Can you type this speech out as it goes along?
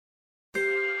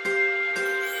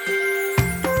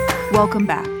Welcome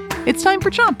back. It's time for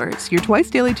Chompers, your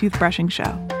twice-daily toothbrushing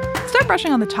show. Start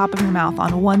brushing on the top of your mouth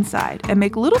on one side and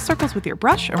make little circles with your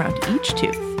brush around each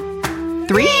tooth.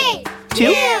 3,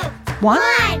 2,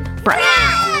 1, brush!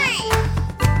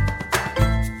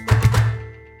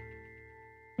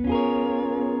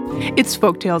 It's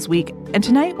Folktales week, and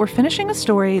tonight we're finishing a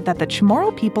story that the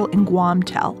Chamorro people in Guam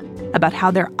tell about how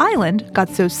their island got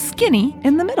so skinny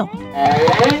in the middle.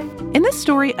 In this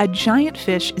story, a giant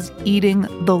fish is eating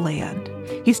the land.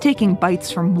 He's taking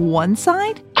bites from one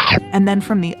side and then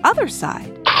from the other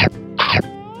side.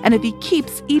 And if he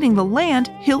keeps eating the land,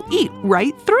 he'll eat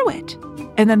right through it.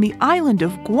 And then the island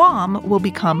of Guam will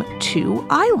become 2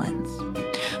 islands.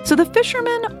 So the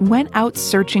fishermen went out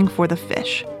searching for the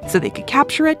fish so they could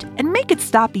capture it and make it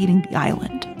stop eating the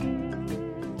island.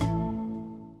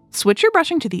 Switch your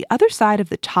brushing to the other side of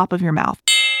the top of your mouth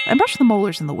and brush the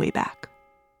molars on the way back.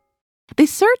 They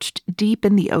searched deep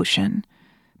in the ocean,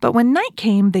 but when night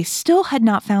came, they still had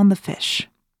not found the fish.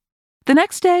 The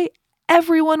next day,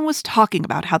 everyone was talking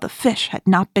about how the fish had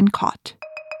not been caught.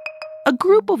 A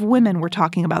group of women were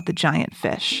talking about the giant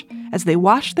fish as they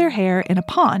washed their hair in a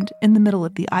pond in the middle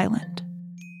of the island.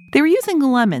 They were using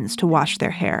lemons to wash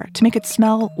their hair to make it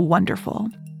smell wonderful.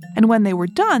 And when they were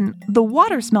done, the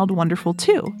water smelled wonderful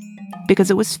too,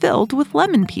 because it was filled with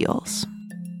lemon peels.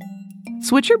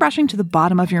 Switch your brushing to the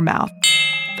bottom of your mouth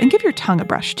and give your tongue a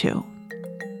brush too.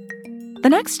 The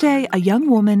next day, a young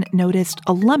woman noticed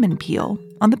a lemon peel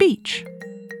on the beach.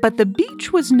 But the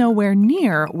beach was nowhere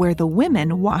near where the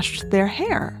women washed their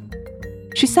hair.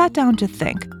 She sat down to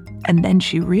think, and then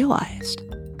she realized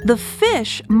the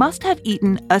fish must have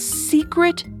eaten a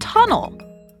secret tunnel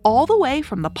all the way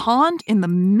from the pond in the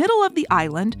middle of the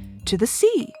island to the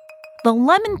sea. The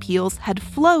lemon peels had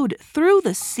flowed through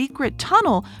the secret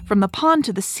tunnel from the pond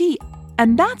to the sea,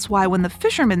 and that's why when the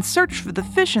fishermen searched for the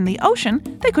fish in the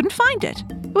ocean, they couldn't find it.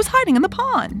 It was hiding in the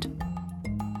pond.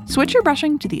 Switch your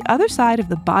brushing to the other side of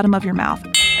the bottom of your mouth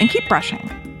and keep brushing.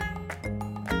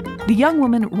 The young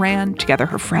woman ran to gather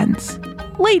her friends.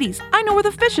 "Ladies, I know where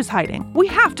the fish is hiding. We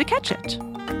have to catch it."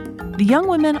 The young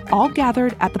women all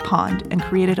gathered at the pond and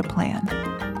created a plan.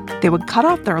 They would cut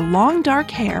off their long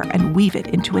dark hair and weave it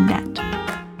into a net.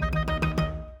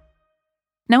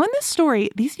 Now in this story,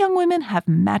 these young women have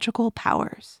magical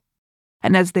powers.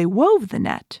 And as they wove the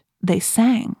net, they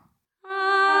sang.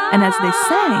 And as they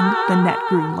sang, the net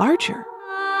grew larger.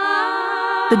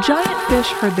 The giant fish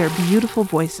heard their beautiful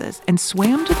voices and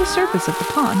swam to the surface of the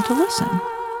pond to listen.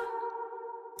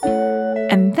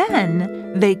 And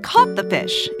then they caught the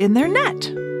fish in their net,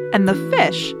 and the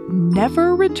fish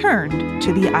never returned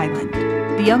to the island.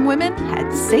 The young women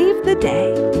had saved the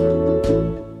day.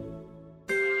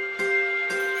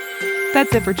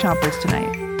 That's it for Chompers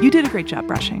tonight. You did a great job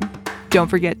brushing. Don't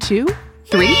forget to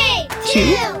 3,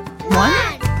 2,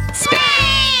 1, spit!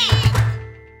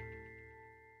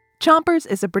 Chompers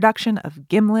is a production of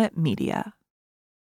Gimlet Media.